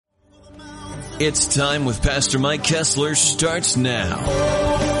It's Time with Pastor Mike Kessler starts now.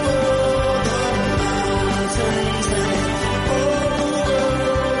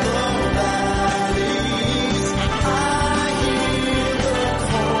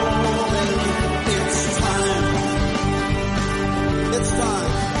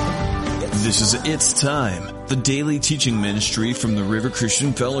 This is It's Time, the daily teaching ministry from the River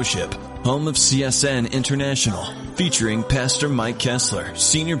Christian Fellowship, home of CSN International, featuring Pastor Mike Kessler,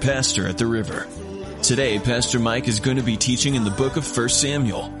 senior pastor at the River. Today, Pastor Mike is going to be teaching in the book of 1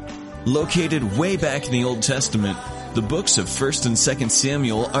 Samuel. Located way back in the Old Testament, the books of 1 and 2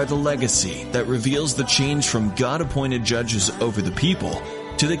 Samuel are the legacy that reveals the change from God-appointed judges over the people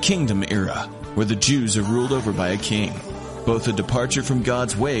to the kingdom era, where the Jews are ruled over by a king. Both a departure from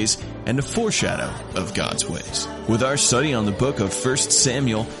God's ways and a foreshadow of God's ways. With our study on the book of 1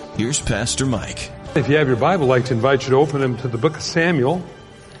 Samuel, here's Pastor Mike. If you have your Bible, I'd like to invite you to open them to the book of Samuel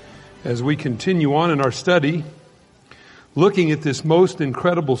as we continue on in our study, looking at this most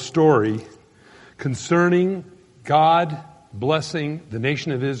incredible story concerning God blessing the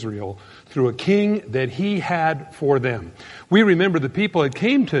nation of Israel through a king that he had for them. We remember the people that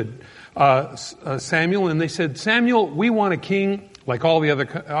came to Samuel, and they said, "Samuel, we want a king like all the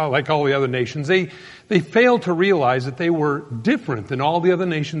other nations." They failed to realize that they were different than all the other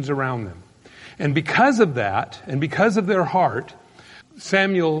nations around them, and because of that, and because of their heart,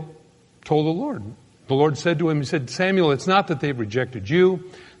 Samuel told the Lord. The Lord said to him, He said, "Samuel, it's not that they've rejected you;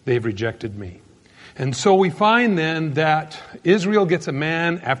 they've rejected me." And so we find then that Israel gets a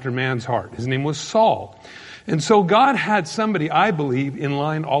man after man's heart. His name was Saul. And so God had somebody, I believe, in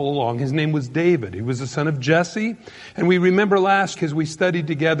line all along. His name was David. He was the son of Jesse. And we remember last, as we studied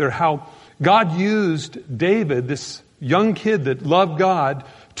together, how God used David, this young kid that loved God,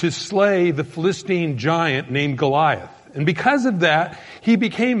 to slay the Philistine giant named Goliath. And because of that, he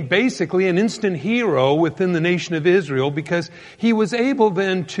became basically an instant hero within the nation of Israel, because he was able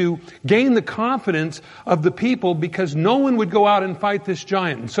then to gain the confidence of the people, because no one would go out and fight this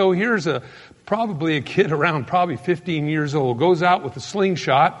giant. And so here's probably a kid around probably 15 years old, goes out with a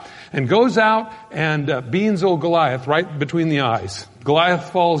slingshot and goes out and beans old Goliath right between the eyes. Goliath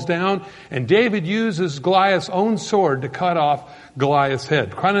falls down, and David uses Goliath's own sword to cut off Goliath's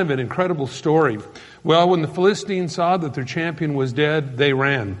head. Kind of an incredible story. Well, when the Philistines saw that their champion was dead, they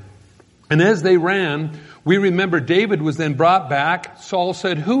ran. And as they ran, we remember David was then brought back. Saul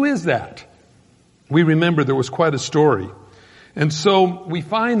said, "Who is that?" We remember there was quite a story. And so we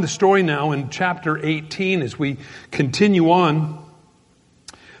find the story now in chapter 18 as we continue on,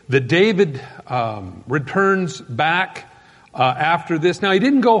 that David returns back after this. Now, he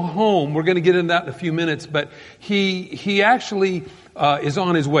didn't go home. We're going to get into that in a few minutes, but he actually is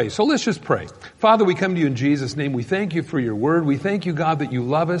on his way. So let's just pray. Father, we come to you in Jesus' name. We thank you for your word. We thank you, God, that you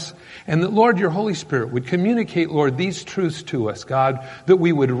love us, and that, Lord, your Holy Spirit would communicate, Lord, these truths to us, God, that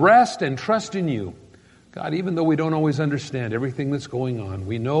we would rest and trust in you. God, even though we don't always understand everything that's going on,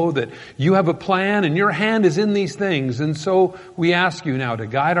 we know that you have a plan and your hand is in these things. And so we ask you now to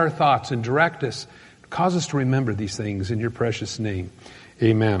guide our thoughts and direct us, cause us to remember these things in your precious name.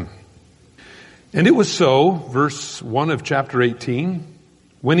 Amen. And it was so, verse 1 of chapter 18,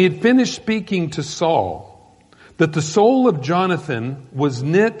 when he had finished speaking to Saul, that the soul of Jonathan was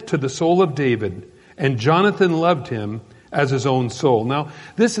knit to the soul of David, and Jonathan loved him as his own soul. Now,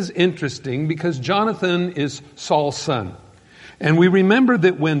 this is interesting because Jonathan is Saul's son. And we remember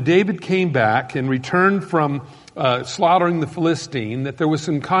that when David came back and returned from slaughtering the Philistine, that there was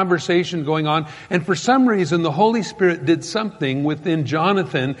some conversation going on. And for some reason, the Holy Spirit did something within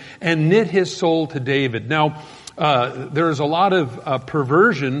Jonathan and knit his soul to David. Now, there's a lot of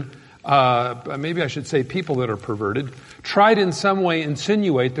perversion. Maybe I should say people that are perverted, tried in some way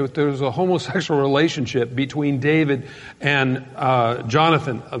insinuate that there was a homosexual relationship between David and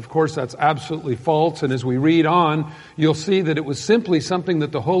Jonathan. Of course, that's absolutely false. And as we read on, you'll see that it was simply something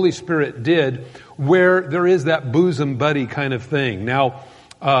that the Holy Spirit did where there is that bosom buddy kind of thing. Now,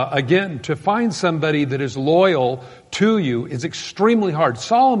 again, to find somebody that is loyal to you is extremely hard.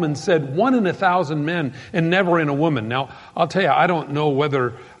 Solomon said 1 in 1,000 men and never in a woman. Now, I'll tell you, I don't know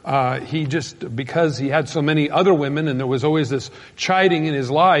whether he just, because he had so many other women and there was always this chiding in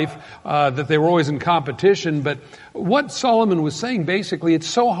his life, that they were always in competition. But what Solomon was saying, basically, it's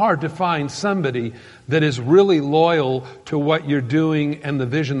so hard to find somebody that is really loyal to what you're doing and the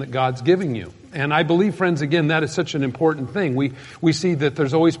vision that God's giving you. And I believe, friends, again, that is such an important thing. We see that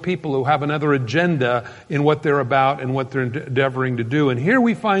there's always people who have another agenda in what they're about and what they're endeavoring to do. And here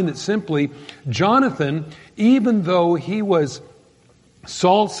we find that simply Jonathan, even though he was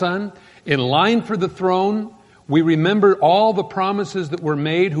Saul's son, in line for the throne, We remember all the promises that were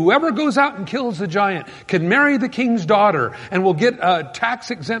made. Whoever goes out and kills the giant can marry the king's daughter and will get a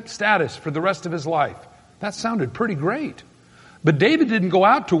tax-exempt status for the rest of his life. That sounded pretty great. But David didn't go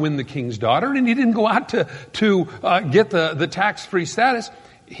out to win the king's daughter, and he didn't go out to get the tax-free status.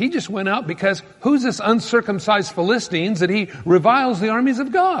 He just went out because who's this uncircumcised Philistines that he reviles the armies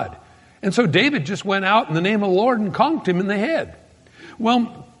of God? And so David just went out in the name of the Lord and conked him in the head.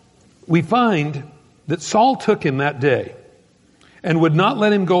 Well, we find that Saul took him that day and would not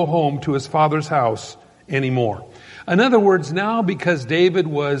let him go home to his father's house anymore. In other words, now because David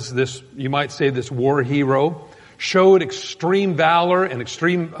was this, you might say, this war hero, showed extreme valor and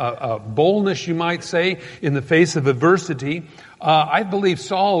extreme boldness, you might say, in the face of adversity, I believe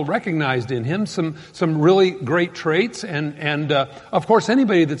Saul recognized in him some really great traits, and of course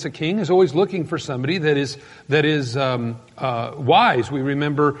anybody that's a king is always looking for somebody that is wise. We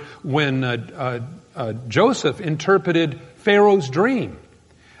remember when Joseph interpreted Pharaoh's dream.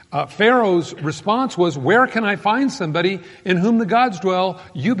 Pharaoh's response was, "Where can I find somebody in whom the gods dwell?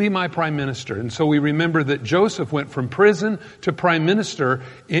 You be my prime minister." And so we remember that Joseph went from prison to prime minister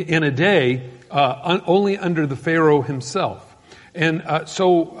in a day, only under the Pharaoh himself. And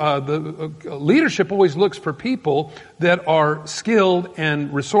so the leadership always looks for people that are skilled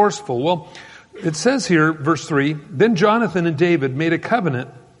and resourceful. Well, it says here, verse 3, "Then Jonathan and David made a covenant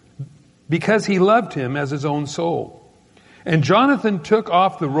because he loved him as his own soul. And Jonathan took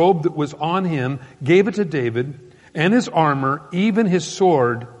off the robe that was on him, gave it to David, and his armor, even his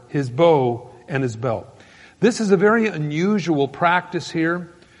sword, his bow, and his belt." This is a very unusual practice here,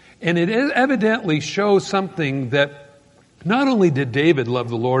 and it evidently shows something that not only did David love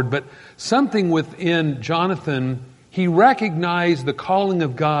the Lord, but something within Jonathan. He recognized the calling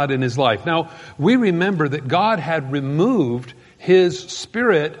of God in his life. Now, we remember that God had removed his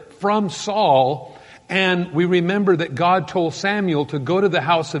spirit from Saul, and we remember that God told Samuel to go to the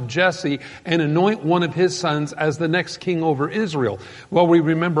house of Jesse and anoint one of his sons as the next king over Israel. Well, we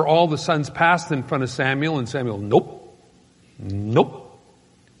remember all the sons passed in front of Samuel, and Samuel, nope.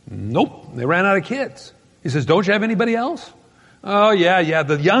 They ran out of kids. He says, "Don't you have anybody else?" "Oh, yeah,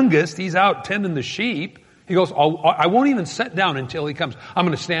 the youngest, he's out tending the sheep." He goes, "I won't even sit down until he comes. I'm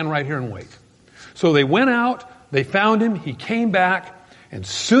going to stand right here and wait." So they went out, they found him, he came back, and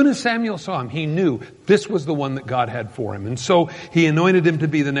soon as Samuel saw him, he knew this was the one that God had for him. And so he anointed him to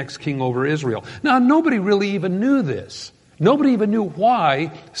be the next king over Israel. Now, nobody really even knew this. Nobody even knew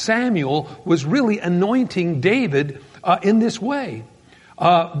why Samuel was really anointing David in this way.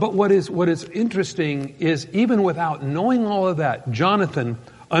 But what is interesting is even without knowing all of that, Jonathan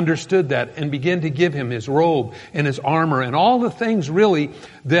understood that and began to give him his robe and his armor and all the things really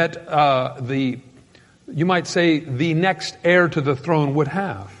that you might say the next heir to the throne would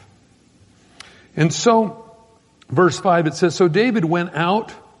have. And so, verse 5, it says, "So David went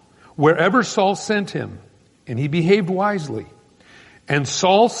out wherever Saul sent him, and he behaved wisely. And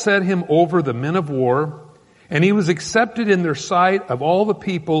Saul set him over the men of war, and he was accepted in their sight of all the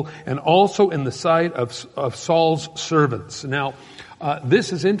people, and also in the sight of Saul's servants." Now,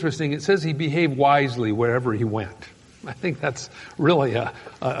 this is interesting. It says he behaved wisely wherever he went. I think that's really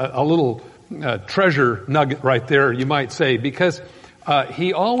a little treasure nugget right there, you might say, because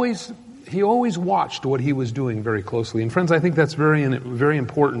he always watched what he was doing very closely. And friends, I think that's very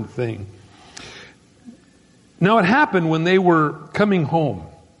important thing. Now it happened when they were coming home,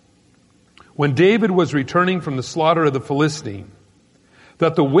 when David was returning from the slaughter of the Philistine,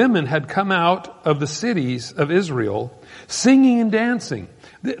 that the women had come out of the cities of Israel singing and dancing.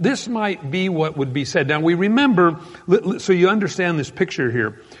 This might be what would be said. Now we remember, so you understand this picture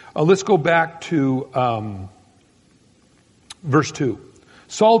here. Let's go back to verse 2.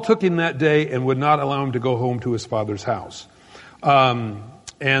 "Saul took him that day and would not allow him to go home to his father's house."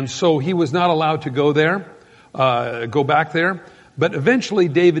 And so he was not allowed to go back there. But eventually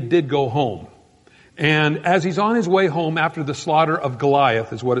David did go home. And as he's on his way home after the slaughter of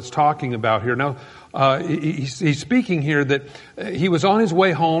Goliath is what it's talking about here. Now, he's speaking here that he was on his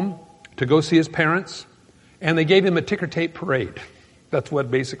way home to go see his parents, and they gave him a ticker tape parade. That's what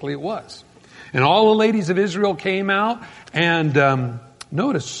basically it was. And all the ladies of Israel came out, and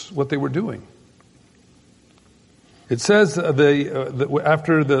notice what they were doing. It says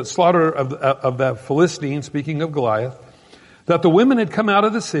after the slaughter of the Philistine, speaking of Goliath, that the women had come out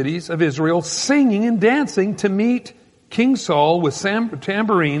of the cities of Israel singing and dancing to meet King Saul with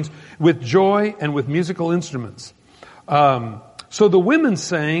tambourines, with joy, and with musical instruments. So the women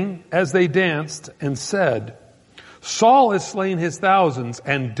sang as they danced and said, "Saul has slain his thousands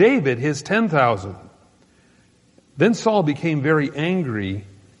and David his 10,000. Then Saul became very angry,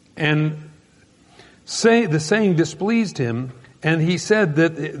 and The saying displeased him, and he said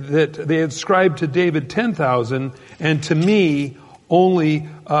that they had ascribed to David 10,000, and to me only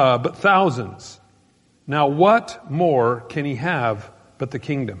but thousands. Now what more can he have but the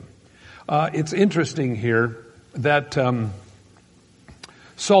kingdom? It's interesting here that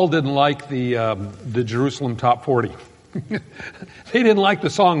Saul didn't like the Jerusalem Top 40. They didn't like the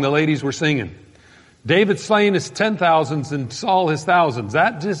song the ladies were singing. David slaying his 10,000s and Saul his thousands.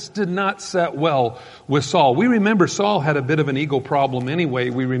 That just did not set well with Saul. We remember Saul had a bit of an ego problem anyway.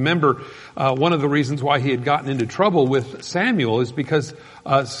 We remember one of the reasons why he had gotten into trouble with Samuel is because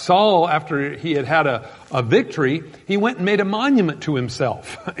Saul, after he had a victory, he went and made a monument to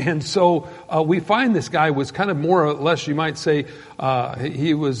himself. And so we find this guy was kind of more or less, you might say, he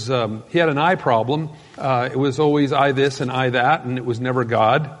had an I problem. It was always I this and I that, and it was never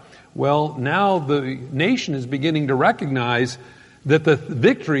God. Well, now the nation is beginning to recognize that the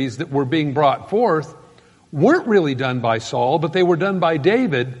victories that were being brought forth weren't really done by Saul, but they were done by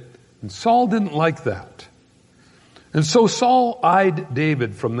David, and Saul didn't like that. And so Saul eyed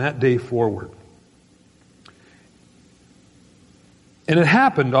David from that day forward. And it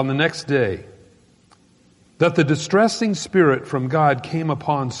happened on the next day that the distressing spirit from God came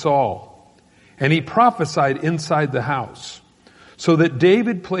upon Saul, and he prophesied inside the house. So that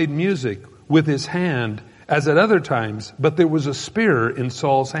David played music with his hand as at other times, but there was a spear in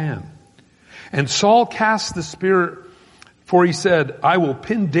Saul's hand. And Saul cast the spear, for he said, I will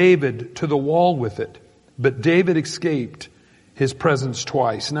pin David to the wall with it. But David escaped his presence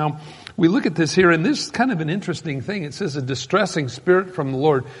twice. Now, we look at this here, and this is kind of an interesting thing. It says a distressing spirit from the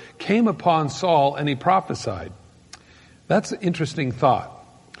Lord came upon Saul, and he prophesied. That's an interesting thought.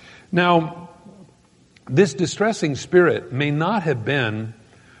 Now, this distressing spirit may not have been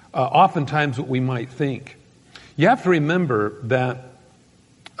oftentimes what we might think. You have to remember that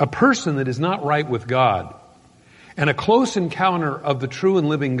a person that is not right with God and a close encounter of the true and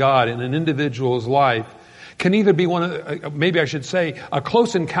living God in an individual's life can either be a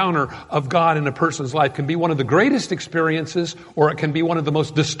close encounter of God in a person's life can be one of the greatest experiences, or it can be one of the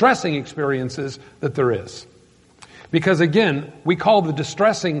most distressing experiences that there is. Because again, we call the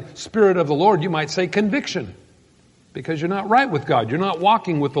distressing spirit of the Lord, you might say, conviction. Because you're not right with God. You're not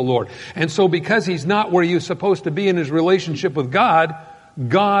walking with the Lord. And so because he's not where you're supposed to be in his relationship with God,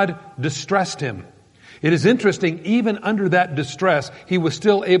 God distressed him. It is interesting, even under that distress, he was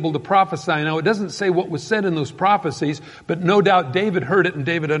still able to prophesy. Now, it doesn't say what was said in those prophecies, but no doubt David heard it and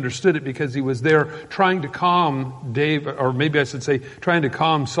David understood it because he was there trying to calm trying to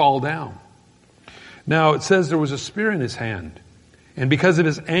calm Saul down. Now, it says there was a spear in his hand. And because of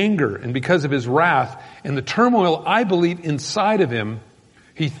his anger and because of his wrath and the turmoil, I believe, inside of him,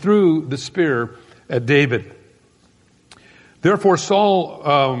 he threw the spear at David. Therefore,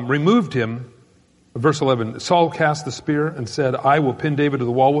 Saul removed him. Verse 11, Saul cast the spear and said, I will pin David to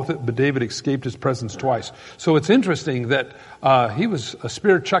the wall with it, but David escaped his presence twice. So it's interesting that he was a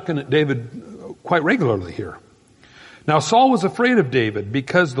spear chucking at David quite regularly here. Now, Saul was afraid of David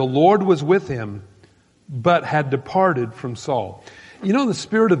because the Lord was with him, but had departed from Saul. You know, the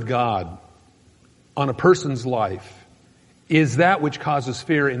Spirit of God on a person's life is that which causes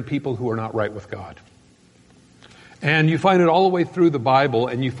fear in people who are not right with God. And you find it all the way through the Bible,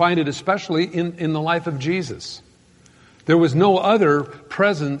 and you find it especially in the life of Jesus. There was no other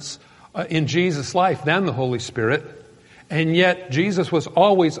presence in Jesus' life than the Holy Spirit, and yet Jesus was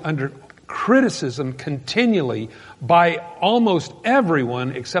always under criticism continually by almost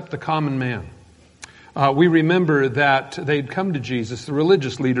everyone except the common man. We remember that they'd come to Jesus, the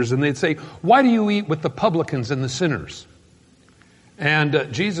religious leaders, and they'd say, why do you eat with the publicans and the sinners? And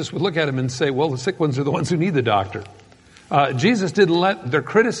Jesus would look at him and say, well, the sick ones are the ones who need the doctor. Jesus didn't let their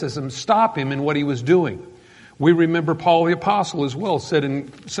criticism stop him in what he was doing. We remember Paul the Apostle as well said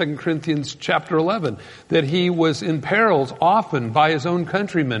in 2 Corinthians chapter 11 that he was in perils often by his own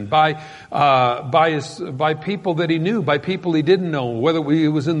countrymen, by people that he knew, by people he didn't know, whether he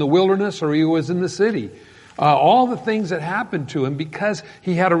was in the wilderness or he was in the city. All the things that happened to him because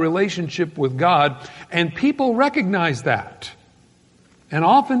he had a relationship with God, and people recognize that. And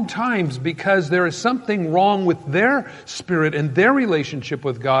oftentimes, because there is something wrong with their spirit and their relationship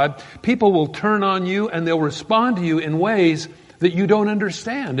with God, people will turn on you and they'll respond to you in ways that you don't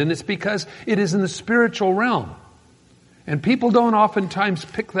understand. And it's because it is in the spiritual realm. And people don't oftentimes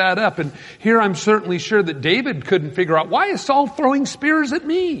pick that up. And here I'm certainly sure that David couldn't figure out, why is Saul throwing spears at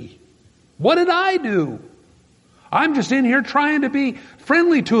me? What did I do? I'm just in here trying to be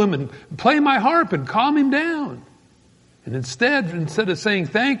friendly to him and play my harp and calm him down. And instead of saying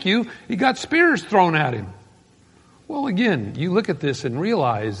thank you, he got spears thrown at him. Well, again, you look at this and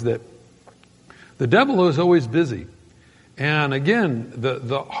realize that The devil is always busy. And again,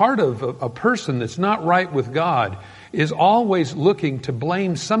 the heart of a person that's not right with God is always looking to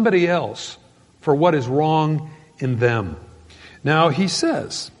blame somebody else for what is wrong in them. Now, he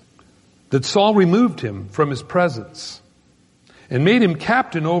says that Saul removed him from his presence and made him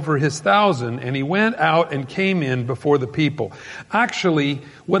captain over his 1,000, and he went out and came in before the people. Actually,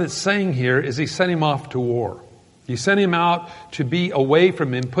 what it's saying here is he sent him off to war. He sent him out to be away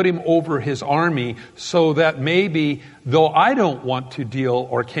from him, put him over his army, so that maybe, though I don't want to deal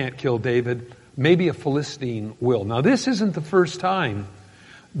or can't kill David, maybe a Philistine will. Now, this isn't the first time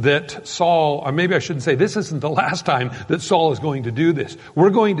that Saul, or maybe I shouldn't say, this isn't the last time that Saul is going to do this.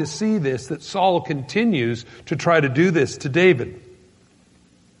 We're going to see this, that Saul continues to try to do this to David.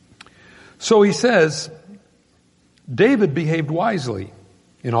 So he says, David behaved wisely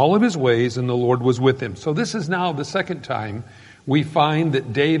in all of his ways, and the Lord was with him. So this is now the second time we find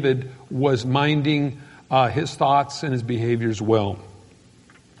that David was minding his thoughts and his behaviors well.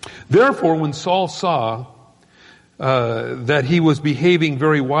 Therefore, when Saul saw that he was behaving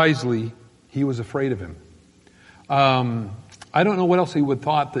very wisely, he was afraid of him. I don't know what else he would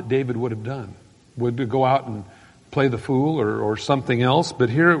thought that David would have done. Would to go out and play the fool or something else, but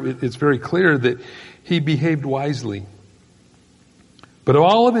here it's very clear that he behaved wisely. But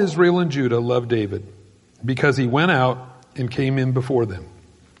all of Israel and Judah loved David because he went out and came in before them.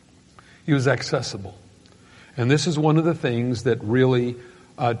 He was accessible. And this is one of the things that really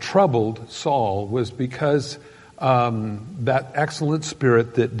troubled Saul, was because that excellent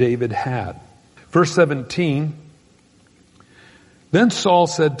spirit that David had. Verse 17, then Saul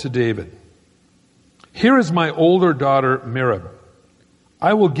said to David, here is my older daughter Merab.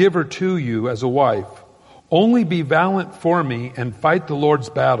 I will give her to you as a wife. Only be valiant for me and fight the Lord's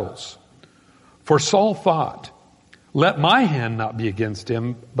battles. For Saul thought, let my hand not be against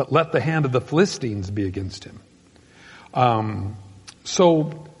him, but let the hand of the Philistines be against him.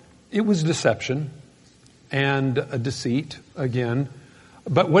 So it was deception and a deceit again.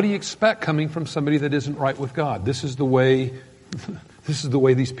 But what do you expect coming from somebody that isn't right with God? This is the way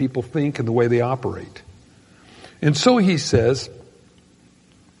these people think and the way they operate. And so he says,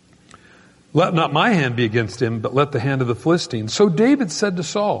 let not my hand be against him, but let the hand of the Philistines. So David said to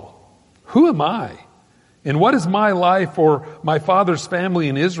Saul, who am I? And what is my life or my father's family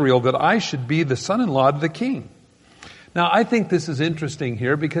in Israel that I should be the son-in-law to the king? Now, I think this is interesting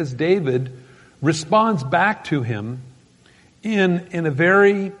here because David responds back to him in a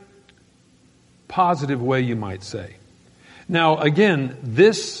very positive way, you might say. Now, again,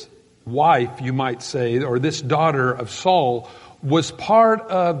 this wife, you might say, or this daughter of Saul, was part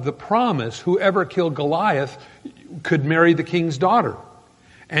of the promise, whoever killed Goliath could marry the king's daughter.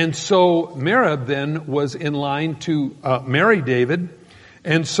 And so Merab then was in line to marry David.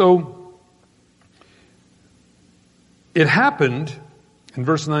 And so it happened in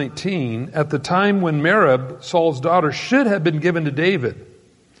verse 19, at the time when Merab, Saul's daughter, should have been given to David,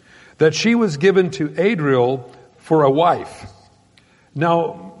 that she was given to Adriel for a wife.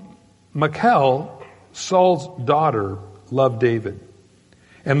 Now, Michal, Saul's daughter, loved David.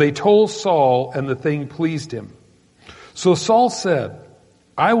 And they told Saul, and the thing pleased him. So Saul said,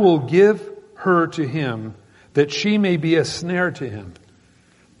 I will give her to him that she may be a snare to him.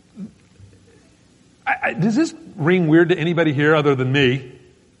 Does this ring weird to anybody here other than me?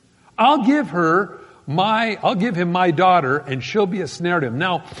 I'll give him my daughter and she'll be a snare to him.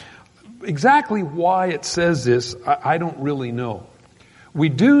 Now, exactly why it says this, I don't really know. We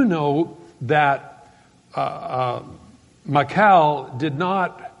do know that Michal did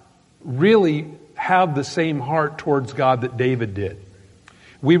not really have the same heart towards God that David did.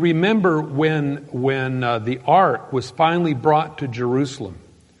 We remember when the ark was finally brought to Jerusalem.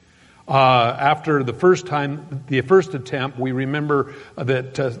 After the first attempt, we remember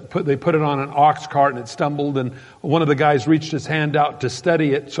that they put it on an ox cart and it stumbled, and one of the guys reached his hand out to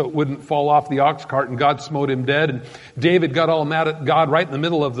steady it so it wouldn't fall off the ox cart, and God smote him dead. And David got all mad at God right in the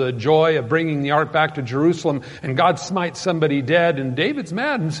middle of the joy of bringing the ark back to Jerusalem, and God smites somebody dead, and David's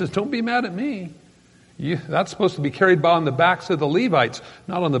mad and says, don't be mad at me. That's supposed to be carried by on the backs of the Levites,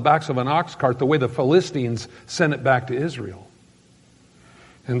 not on the backs of an ox cart, the way the Philistines sent it back to Israel.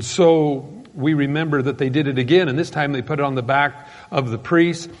 And so we remember that they did it again, and this time they put it on the back of the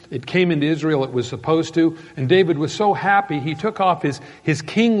priests. It came into Israel, it was supposed to, and David was so happy, he took off his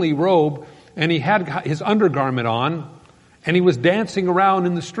kingly robe, and he had his undergarment on, and he was dancing around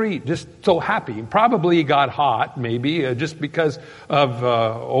in the street, just so happy. Probably he got hot, maybe, just because of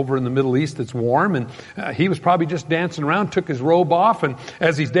over in the Middle East it's warm, and he was probably just dancing around, took his robe off, and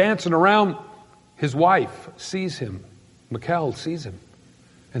as he's dancing around, his wife sees him. Michal sees him.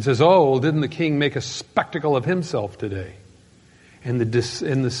 and says, oh, well, didn't the king make a spectacle of himself today? And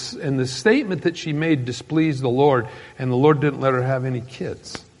the statement that she made displeased the Lord, and the Lord didn't let her have any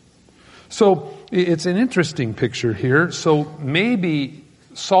kids. So it's an interesting picture here. So maybe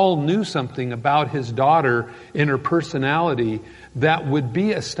Saul knew something about his daughter in her personality that would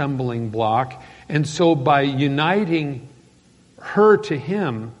be a stumbling block. And so by uniting her to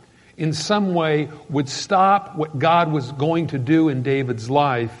him, in some way would stop what God was going to do in David's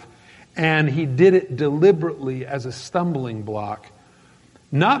life. And he did it deliberately as a stumbling block.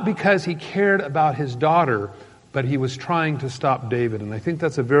 Not because he cared about his daughter, but he was trying to stop David. And I think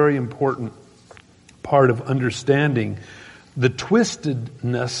that's a very important part of understanding the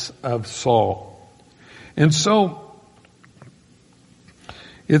twistedness of Saul. And so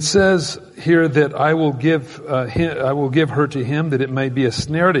it says here that I will give her to him, that it may be a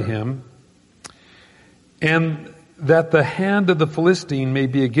snare to him, and that the hand of the Philistine may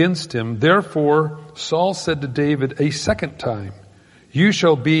be against him. Therefore Saul said to David a second time, you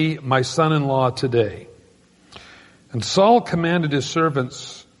shall be my son-in-law today. And Saul commanded his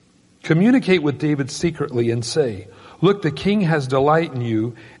servants, communicate with David secretly and say, look, the king has delight in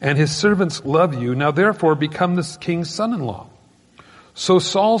you, and his servants love you. Now therefore become the king's son-in-law. So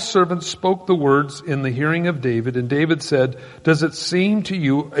Saul's servants spoke the words in the hearing of David, and David said, does it seem to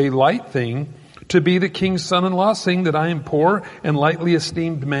you a light thing to be the king's son-in-law, seeing that I am poor and lightly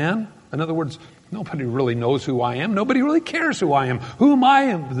esteemed man? In other words, nobody really knows who I am. Nobody really cares who I am. Who am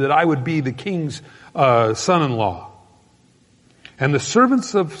I that I would be the king's son-in-law? And the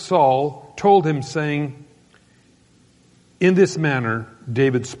servants of Saul told him, saying, in this manner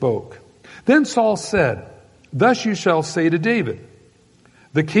David spoke. Then Saul said, thus you shall say to David,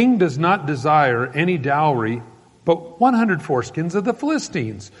 the king does not desire any dowry, but 100 foreskins of the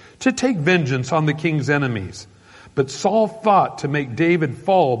Philistines, to take vengeance on the king's enemies. But Saul thought to make David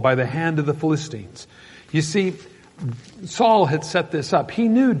fall by the hand of the Philistines. You see, Saul had set this up. He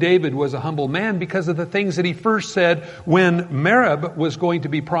knew David was a humble man because of the things that he first said when Merab was going to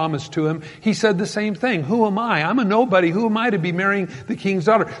be promised to him. He said the same thing. Who am I? I'm a nobody. Who am I to be marrying the king's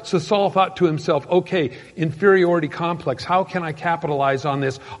daughter? So Saul thought to himself, okay, inferiority complex. How can I capitalize on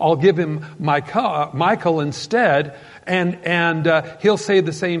this? I'll give him Michal instead, and he'll say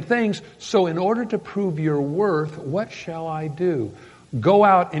the same things. So in order to prove your worth, what shall I do? Go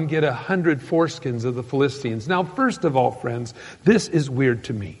out and get 100 foreskins of the Philistines. Now, first of all, friends, this is weird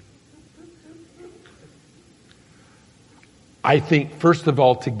to me. I think, first of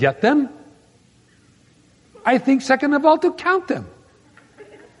all, to get them. I think, second of all, to count them.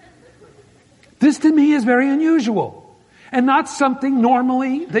 This to me is very unusual and not something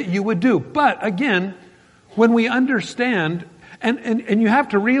normally that you would do. But again, when we understand, and you have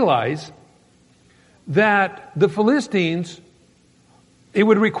to realize that the Philistines, it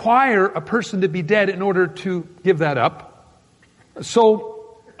would require a person to be dead in order to give that up.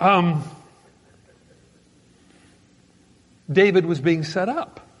 So, David was being set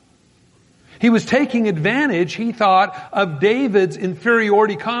up. He was taking advantage, he thought, of David's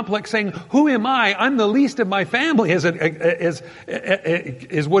inferiority complex, saying, who am I? I'm the least of my family, is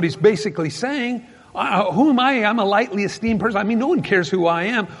what he's basically saying. Who am I? I'm a lightly esteemed person. I mean, no one cares who I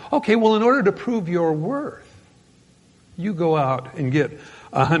am. Okay, well, in order to prove your worth, you go out and get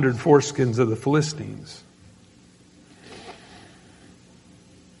 100 foreskins of the Philistines.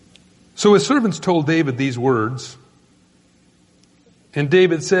 So his servants told David these words. And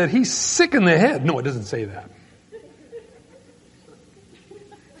David said, he's sick in the head. No, it doesn't say that.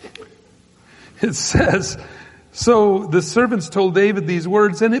 It says, so the servants told David these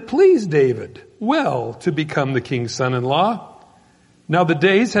words, and it pleased David well to become the king's son-in-law. Now the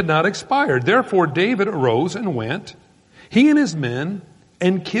days had not expired. Therefore David arose and went, he and his men,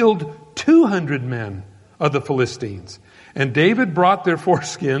 and killed 200 men of the Philistines. And David brought their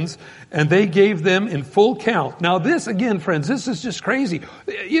foreskins, and they gave them in full count. Now this, again, friends, this is just crazy.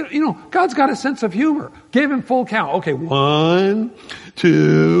 You know, God's got a sense of humor. Gave him full count. Okay, 1,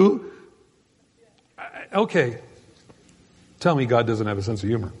 2. Okay. Tell me God doesn't have a sense of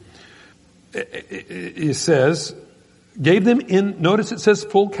humor. It says, gave them in, notice it says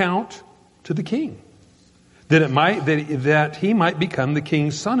full count to the king. That he might become the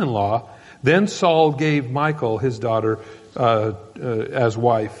king's son-in-law. Then Saul gave Michal, his daughter, as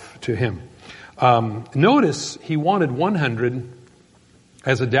wife to him. Notice he wanted 100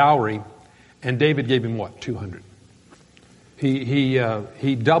 as a dowry, and David gave him what? 200.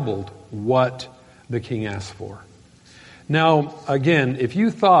 He doubled what the king asked for. Now, again, if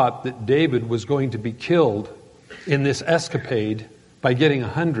you thought that David was going to be killed in this escapade by getting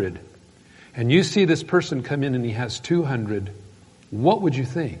 100, and you see this person come in and he has 200, what would you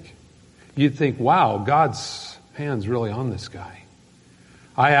think? You'd think, wow, God's hand's really on this guy.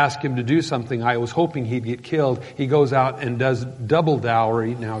 I asked him to do something. I was hoping he'd get killed. He goes out and does double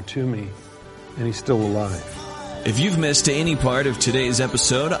dowry now to me, and he's still alive. If you've missed any part of today's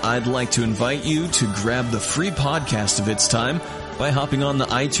episode, I'd like to invite you to grab the free podcast of It's Time by hopping on the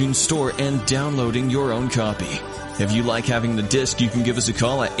iTunes store and downloading your own copy. If you like having the disc, you can give us a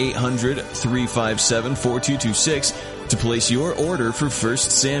call at 800-357-4226 to place your order for 1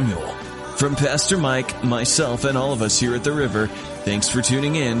 Samuel. From Pastor Mike, myself, and all of us here at the River, thanks for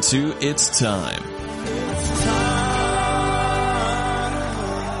tuning in to It's Time.